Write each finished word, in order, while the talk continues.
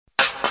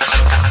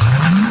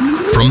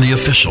From the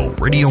official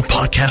radio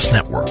podcast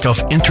network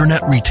of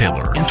Internet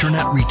Retailer.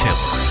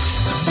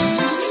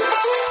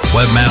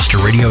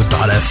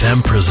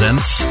 Webmasterradio.fm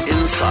presents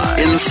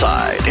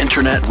Inside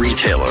Internet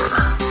Retailer.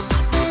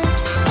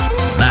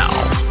 Now,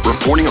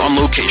 reporting on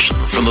location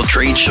from the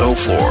trade show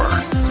floor,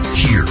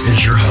 here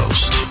is your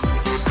host.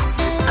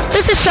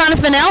 This is Shauna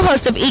Fennell,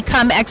 host of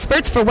eCom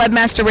Experts for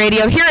Webmaster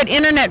Radio here at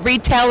Internet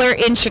Retailer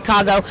in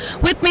Chicago.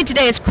 With me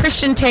today is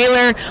Christian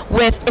Taylor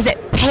with, is it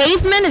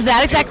Pavement? Is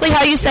that exactly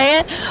how you say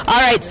it? All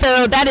right,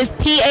 so that is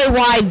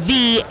Payvment,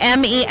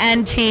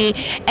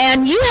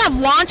 and you have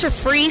launched a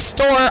free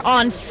store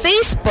on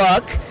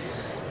Facebook.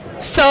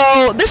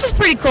 So this is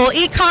pretty cool,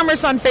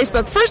 e-commerce on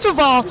Facebook. First of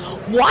all,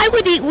 why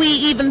would we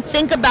even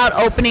think about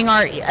opening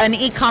an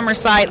e-commerce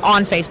site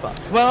on Facebook?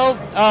 Well,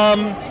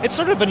 it's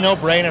sort of a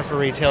no-brainer for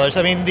retailers.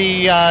 I mean,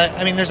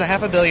 there's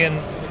 500 million,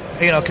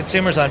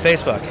 consumers on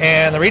Facebook,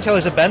 and the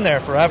retailers have been there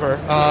forever.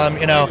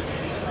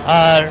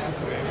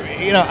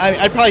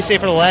 I'd probably say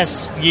for the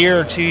last year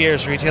or 2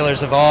 years,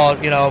 retailers have all,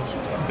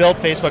 built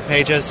Facebook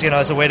pages,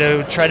 as a way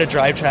to try to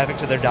drive traffic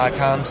to their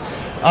 .coms.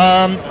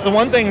 The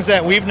one thing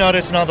that we've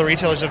noticed and all the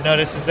retailers have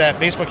noticed is that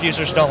Facebook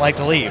users don't like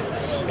to leave.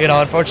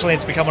 Unfortunately,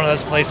 it's become one of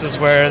those places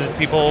where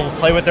people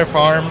play with their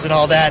farms and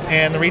all that,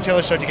 and the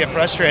retailers start to get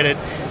frustrated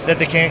that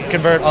they can't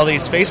convert all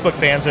these Facebook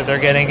fans that they're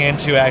getting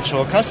into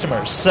actual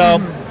customers. So,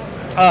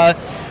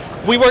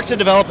 we worked to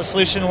develop a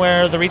solution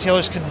where the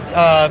retailers could,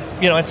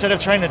 instead of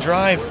trying to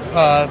drive,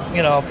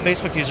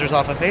 Facebook users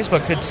off of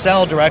Facebook, could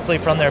sell directly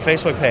from their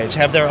Facebook page,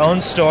 have their own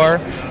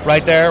store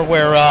right there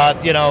where,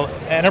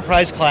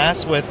 enterprise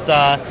class with,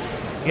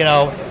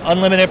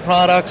 unlimited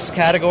products,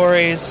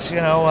 categories,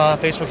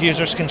 Facebook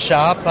users can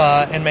shop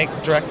and make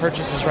direct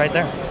purchases right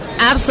there.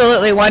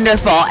 Absolutely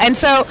wonderful. And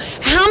so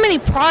how many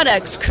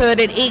products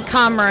could an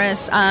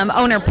e-commerce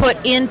owner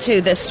put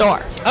into this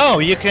store? Oh,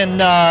 you can,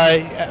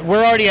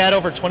 we're already at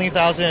over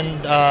 20,000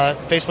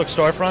 Facebook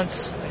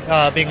storefronts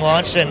being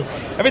launched, and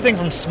everything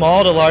from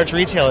small to large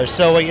retailers.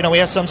 So, we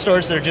have some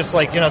stores that are just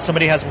like,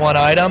 somebody has one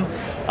item,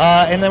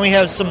 and then we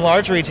have some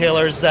large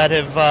retailers that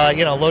have,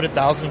 loaded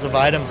thousands of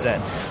items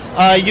in.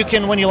 You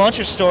can, when you launch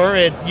your store,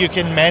 you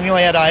can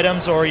manually add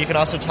items, or you can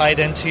also tie it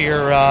into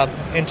your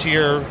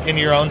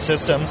own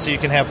system, so you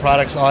can have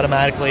products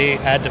automatically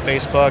add to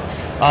Facebook.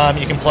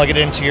 You can plug it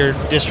into your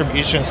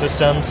distribution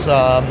systems.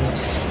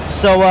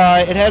 So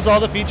it has all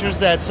the features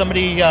that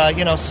somebody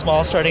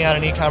small starting out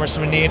in e-commerce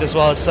would need, as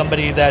well as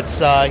somebody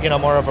that's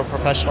more of a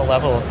professional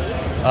level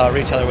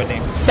retailer would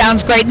need.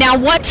 Sounds great. Now,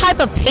 what type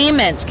of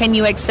payments can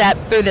you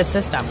accept through this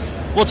system?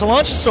 Well, to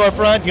launch a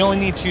storefront, you only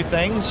need two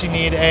things. You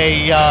need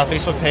a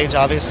Facebook page,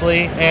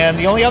 obviously, and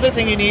the only other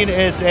thing you need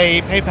is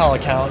a PayPal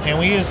account, and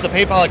we use the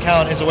PayPal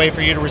account as a way for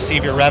you to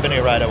receive your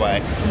revenue right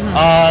away.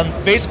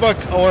 Facebook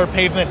or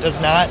Pavement does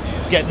not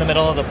get in the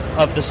middle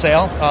of the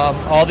sale.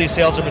 All these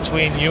sales are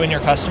between you and your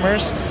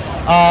customers,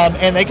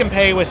 and they can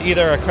pay with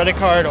either a credit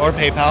card or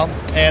PayPal,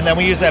 and then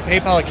we use that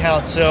PayPal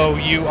account so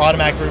you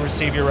automatically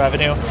receive your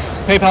revenue.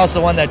 PayPal is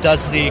the one that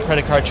does the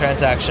credit card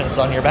transactions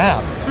on your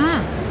behalf.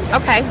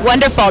 Okay,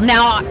 wonderful.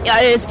 Now,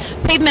 is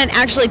Pavement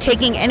actually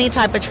taking any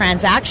type of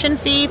transaction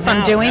fee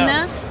from doing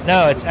this?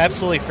 No, it's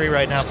absolutely free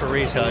right now for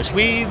retailers.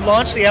 We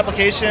launched the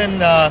application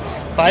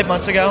 5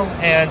 months ago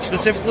and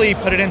specifically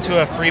put it into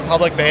a free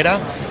public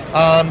beta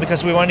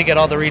because we wanted to get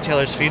all the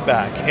retailers'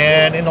 feedback.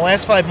 And in the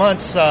last 5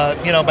 months,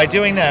 by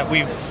doing that,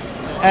 we've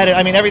added,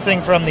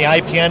 everything from the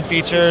IPN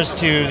features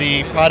to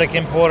the product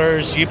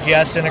importers,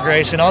 UPS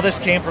integration. All this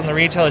came from the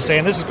retailers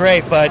saying, this is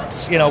great,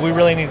 but, we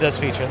really need this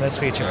feature and this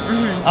feature.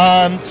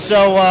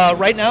 So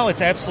right now, it's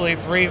absolutely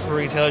free for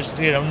retailers.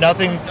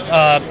 Nothing,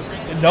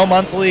 no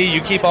monthly. You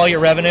keep all your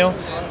revenue.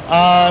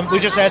 We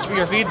just ask for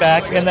your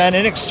feedback, and then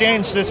in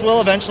exchange, this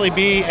will eventually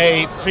be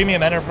a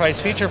premium enterprise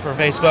feature for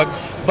Facebook,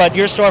 but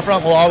your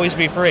storefront will always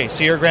be free.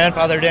 So you're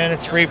grandfathered in,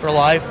 it's free for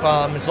life.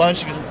 As long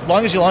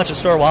as you launch a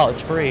store while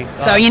it's free.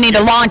 So you need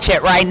to launch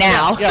it right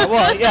now.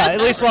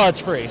 At least while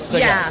it's free. So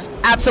yes.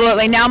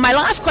 Absolutely. Now, my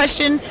last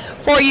question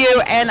for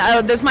you, and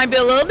this might be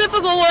a little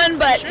difficult one,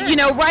 but,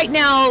 sure. Right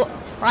now,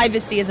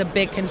 privacy is a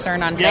big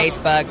concern on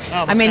Facebook.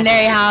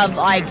 They have,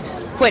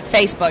 quit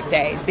Facebook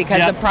days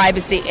because of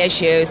privacy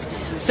issues.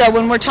 So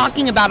when we're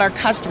talking about our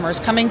customers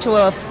coming to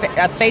a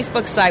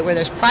Facebook site where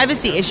there's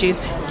privacy issues,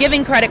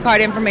 giving credit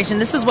card information,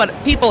 this is what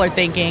people are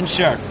thinking.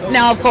 Sure.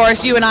 Now, of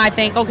course, you and I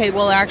think, okay,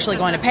 well, they're actually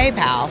going to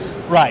PayPal.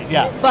 Right,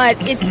 yeah.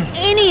 But is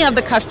any of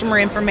the customer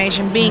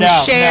information being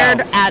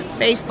shared at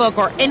Facebook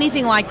or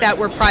anything like that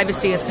where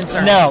privacy is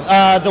concerned? No.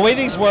 The way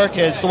these work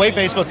is, the way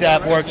Facebook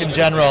app work in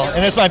general,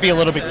 and this might be a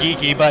little bit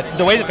geeky, but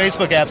the way the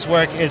Facebook apps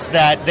work is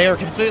that they are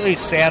completely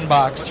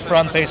sandboxed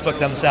from Facebook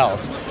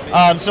themselves.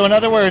 So in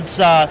other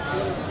words,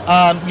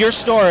 your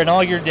store and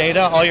all your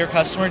data, all your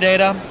customer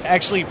data,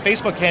 actually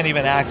Facebook can't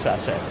even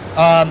access it.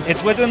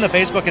 It's within the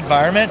Facebook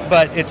environment,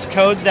 but it's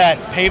code that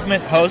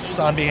Pavement hosts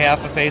on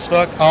behalf of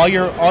Facebook.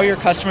 All your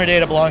customer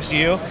data belongs to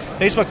you.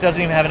 Facebook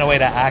doesn't even have a way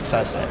to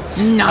access it.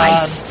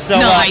 Nice.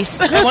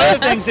 Nice. And one of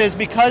the things is,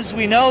 because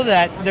we know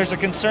that there's a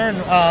concern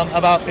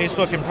about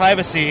Facebook and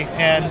privacy,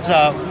 and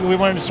we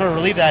wanted to sort of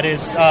relieve that,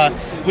 is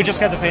we just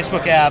got the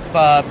Facebook app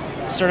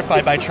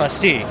certified by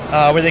Trustee,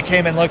 where they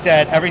came and looked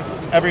at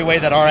every way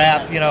that our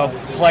app,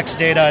 collects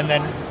data and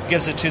then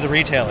gives it to the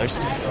retailers.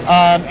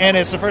 And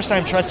it's the first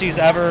time Trustee's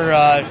ever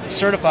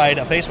certified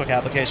a Facebook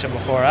application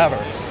before ever.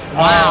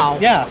 Wow.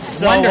 Yeah.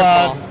 So,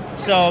 wonderful.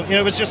 So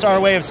it was just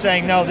our way of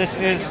saying, no, this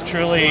is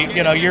truly,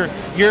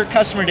 your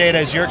customer data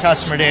is your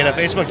customer data.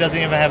 Facebook doesn't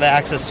even have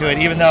access to it,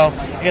 even though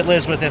it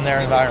lives within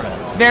their environment.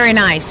 Very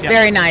nice,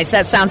 very nice.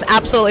 That sounds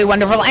absolutely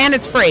wonderful, and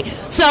it's free.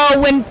 So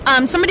when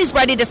somebody's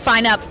ready to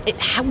sign up,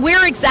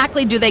 where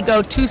exactly do they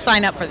go to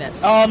sign up for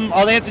this?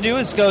 All they have to do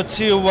is go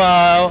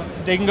to,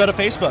 they can go to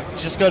Facebook.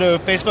 Just go to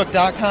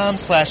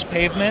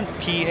facebook.com/pavement,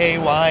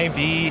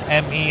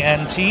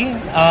 PAYVMENT,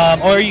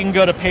 or you can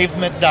go to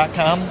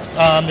pavement.com.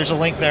 There's a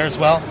link there as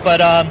well. But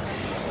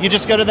you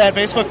just go to that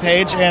Facebook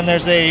page, and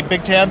there's a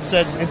big tab that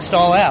said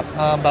Install App.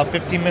 About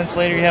 15 minutes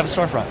later, you have a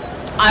storefront.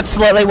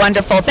 Absolutely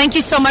wonderful. Thank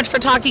you so much for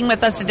talking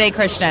with us today,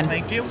 Christian.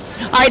 Thank you.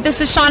 All right,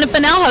 this is Shauna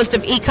Fennell, host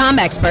of eCom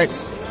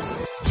Experts.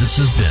 This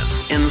has been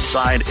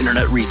Inside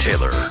Internet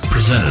Retailer,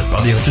 presented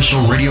by the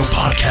official radio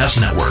podcast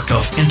network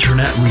of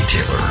Internet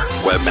Retailer,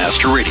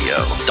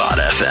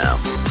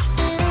 webmasterradio.fm.